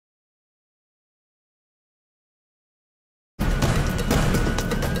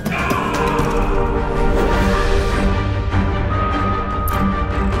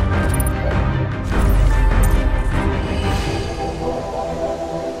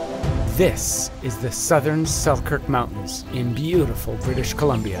This is the southern Selkirk Mountains in beautiful British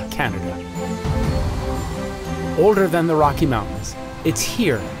Columbia, Canada. Older than the Rocky Mountains, it's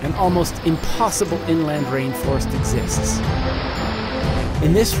here an almost impossible inland rainforest exists.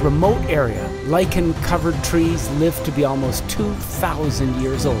 In this remote area, lichen-covered trees live to be almost 2,000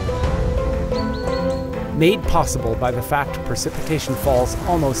 years old. Made possible by the fact precipitation falls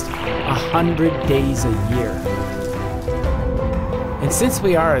almost 100 days a year. And since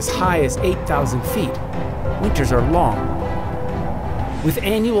we are as high as 8,000 feet, winters are long, with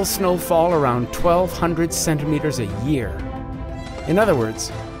annual snowfall around 1,200 centimeters a year. In other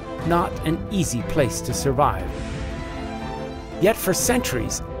words, not an easy place to survive. Yet for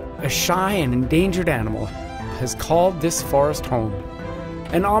centuries, a shy and endangered animal has called this forest home,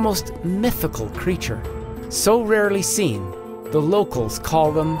 an almost mythical creature, so rarely seen, the locals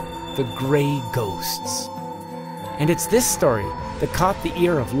call them the Grey Ghosts. And it's this story that caught the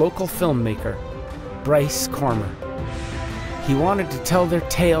ear of local filmmaker Bryce Cormer. He wanted to tell their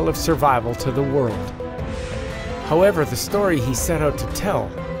tale of survival to the world. However, the story he set out to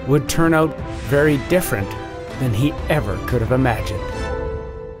tell would turn out very different than he ever could have imagined.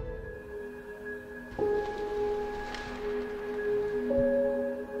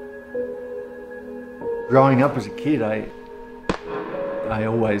 Growing up as a kid, I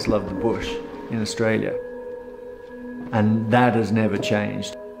always loved the bush in Australia, and that has never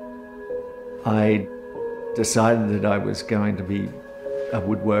changed. I decided that I was going to be a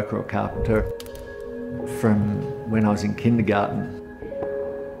woodworker or carpenter from when I was in kindergarten.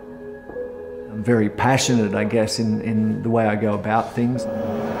 I'm very passionate, I guess, in the way I go about things.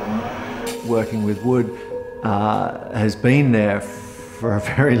 Working with wood has been there for a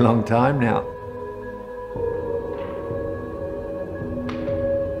very long time now.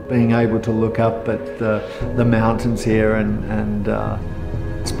 Being able to look up at the mountains here and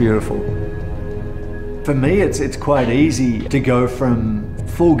it's beautiful. For me, it's quite easy to go from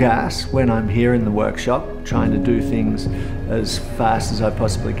full gas when I'm here in the workshop, trying to do things as fast as I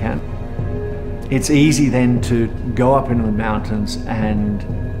possibly can. It's easy then to go up into the mountains and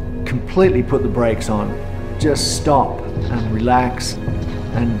completely put the brakes on. Just stop and relax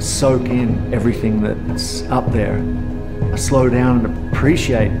and soak in everything that's up there. Slow down and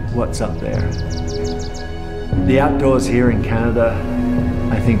appreciate what's up there. The outdoors here in Canada,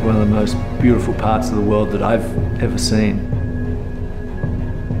 I think one of the most beautiful parts of the world that I've ever seen.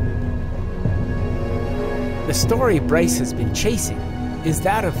 The story Bryce has been chasing is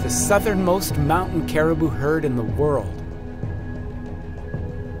that of the southernmost mountain caribou herd in the world.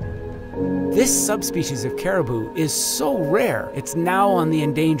 This subspecies of caribou is so rare, it's now on the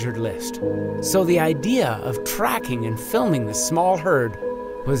endangered list. So the idea of tracking and filming the small herd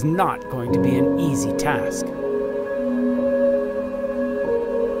was not going to be an easy task.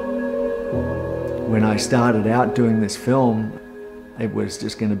 When I started out doing this film, it was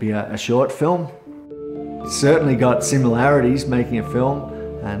just going to be a short film. It certainly got similarities making a film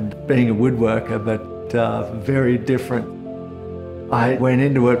and being a woodworker, but very different. I went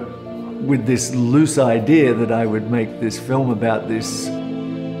into it with this loose idea that I would make this film about this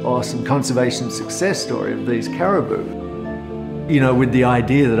awesome conservation success story of these caribou. You know, with the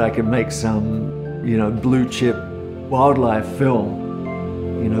idea that I could make some, blue chip wildlife film.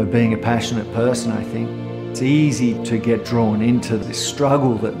 You know, being a passionate person, I think it's easy to get drawn into this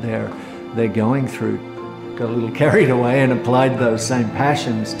struggle that they're going through. Got a little carried away and applied those same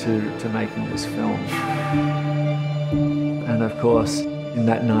passions to making this film. And of course, in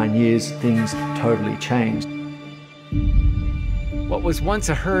that 9 years, things totally changed. What was once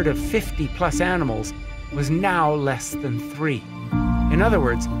a herd of 50+ animals was now less than 3. In other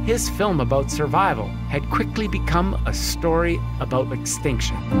words, his film about survival had quickly become a story about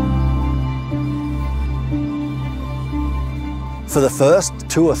extinction. For the first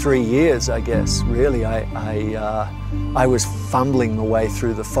 2 or 3 years, I guess, really, I was fumbling my way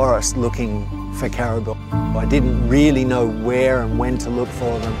through the forest looking for caribou. I didn't really know where and when to look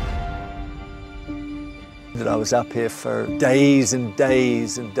for them. That I was up here for days and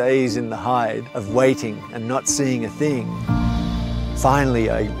days and days in the hide of waiting and not seeing a thing. Finally,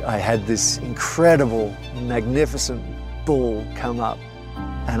 I had this incredible, magnificent bull come up,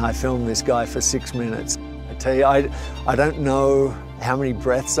 and I filmed this guy for 6 minutes. I tell you, I don't know how many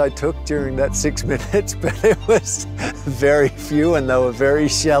breaths I took during that 6 minutes, but it was very few and they were very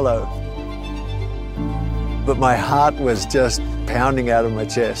shallow. But my heart was just pounding out of my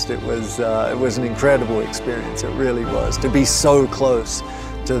chest. It was an incredible experience, it really was, to be so close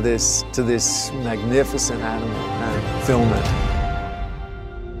to this magnificent animal and film it.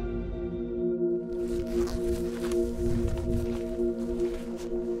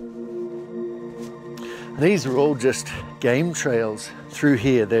 These are all just game trails through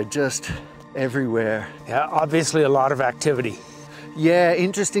here. They're just everywhere. Yeah, obviously a lot of activity. Yeah,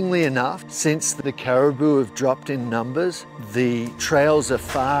 interestingly enough, since the caribou have dropped in numbers, the trails are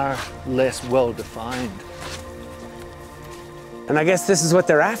far less well defined. And I guess this is what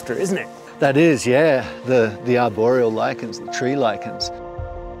they're after, isn't it? That is, yeah, the arboreal lichens, the tree lichens.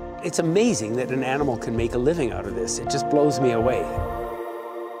 It's amazing that an animal can make a living out of this. It just blows me away.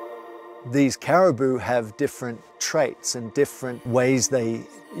 These caribou have different traits and different ways they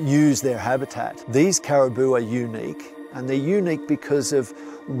use their habitat. These caribou are unique, and they're unique because of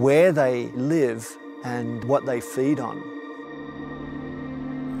where they live and what they feed on.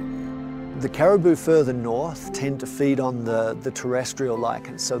 The caribou further north tend to feed on the terrestrial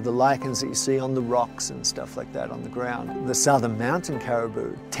lichens, so the lichens that you see on the rocks and stuff like that on the ground. The southern mountain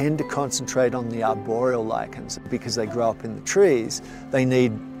caribou tend to concentrate on the arboreal lichens because they grow up in the trees. They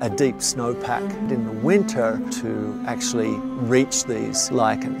need a deep snowpack in the winter to actually reach these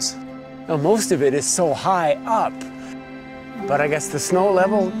lichens. Now, most of it is so high up, but I guess the snow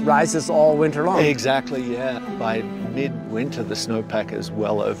level rises all winter long. Exactly, yeah. By mid-winter, the snowpack is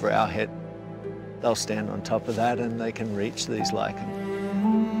well over our head. They'll stand on top of that and they can reach these lichens.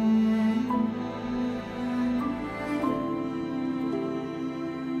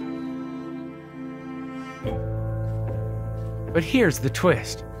 But here's the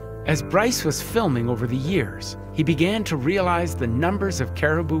twist. As Bryce was filming over the years, he began to realize the numbers of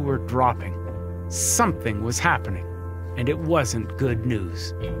caribou were dropping. Something was happening, and it wasn't good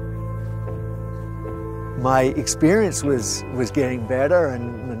news. My experience was getting better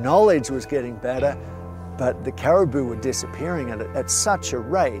and the knowledge was getting better, but the caribou were disappearing at such a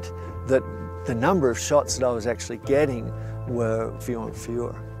rate that the number of shots that I was actually getting were fewer and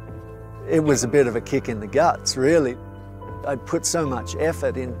fewer. It was a bit of a kick in the guts, really. I'd put so much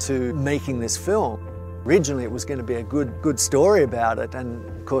effort into making this film. Originally it was going to be a good story about it, and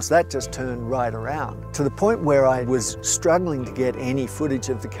of course that just turned right around, to the point where I was struggling to get any footage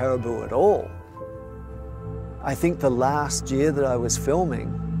of the caribou at all. I think the last year that I was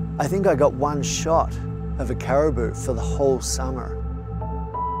filming, I think I got one shot of a caribou for the whole summer.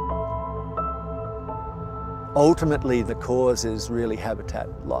 Ultimately, the cause is really habitat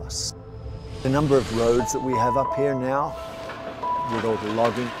loss. The number of roads that we have up here now, with all the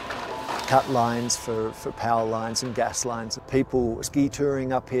logging, cut lines for power lines and gas lines, people ski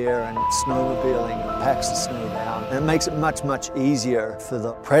touring up here and snowmobiling and packs of snow down. And it makes it much, much easier for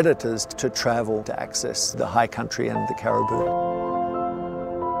the predators to travel to access the high country and the caribou.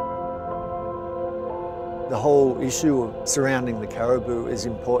 The whole issue surrounding the caribou is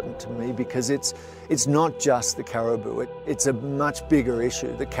important to me because it's not just the caribou, it's a much bigger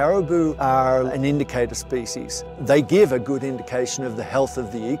issue. The caribou are an indicator species. They give a good indication of the health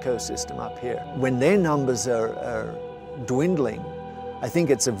of the ecosystem up here. When their numbers are dwindling, I think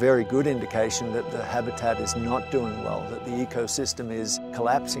it's a very good indication that the habitat is not doing well, that the ecosystem is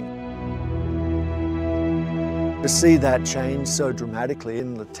collapsing. To see that change so dramatically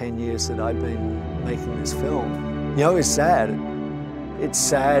in the 10 years that I've been making this film, is sad. It's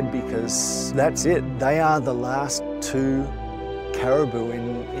sad because that's it. They are the last two caribou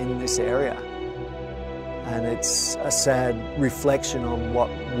in this area. And it's a sad reflection on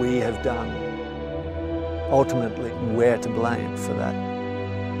what we have done. Ultimately, we're to blame for that.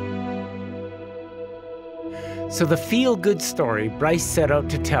 So the feel-good story Bryce set out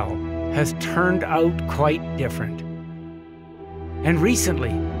to tell has turned out quite different. And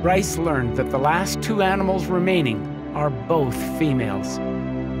recently, Bryce learned that the last two animals remaining are both females,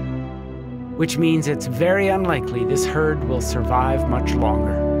 which means it's very unlikely this herd will survive much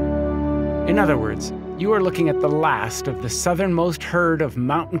longer. In other words, you are looking at the last of the southernmost herd of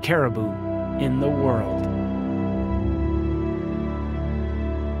mountain caribou in the world.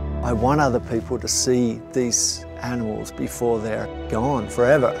 I want other people to see these animals before they're gone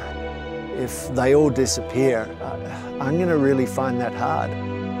forever. If they all disappear, I'm going to really find that hard.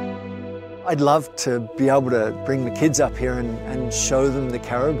 I'd love to be able to bring the kids up here and show them the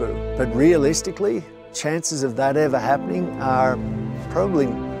caribou, but realistically, chances of that ever happening are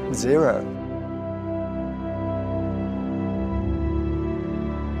probably zero.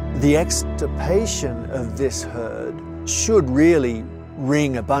 The extirpation of this herd should really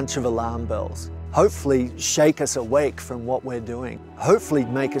ring a bunch of alarm bells. Hopefully shake us awake from what we're doing. Hopefully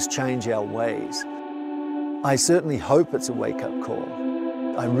make us change our ways. I certainly hope it's a wake-up call.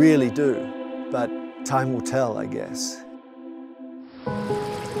 I really do, but time will tell, I guess.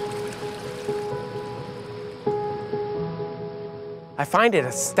 I find it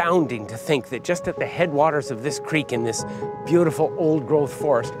astounding to think that just at the headwaters of this creek in this beautiful old-growth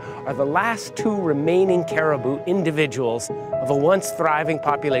forest are the last two remaining caribou individuals of a once thriving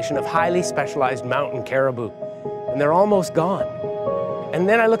population of highly specialized mountain caribou. And they're almost gone. And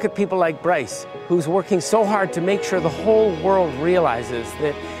then I look at people like Bryce, who's working so hard to make sure the whole world realizes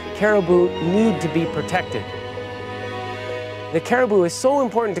that caribou need to be protected. The caribou is so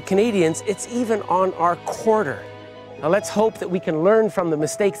important to Canadians, it's even on our quarter. Now let's hope that we can learn from the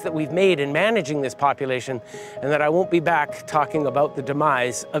mistakes that we've made in managing this population, and that I won't be back talking about the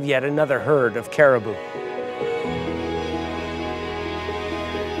demise of yet another herd of caribou.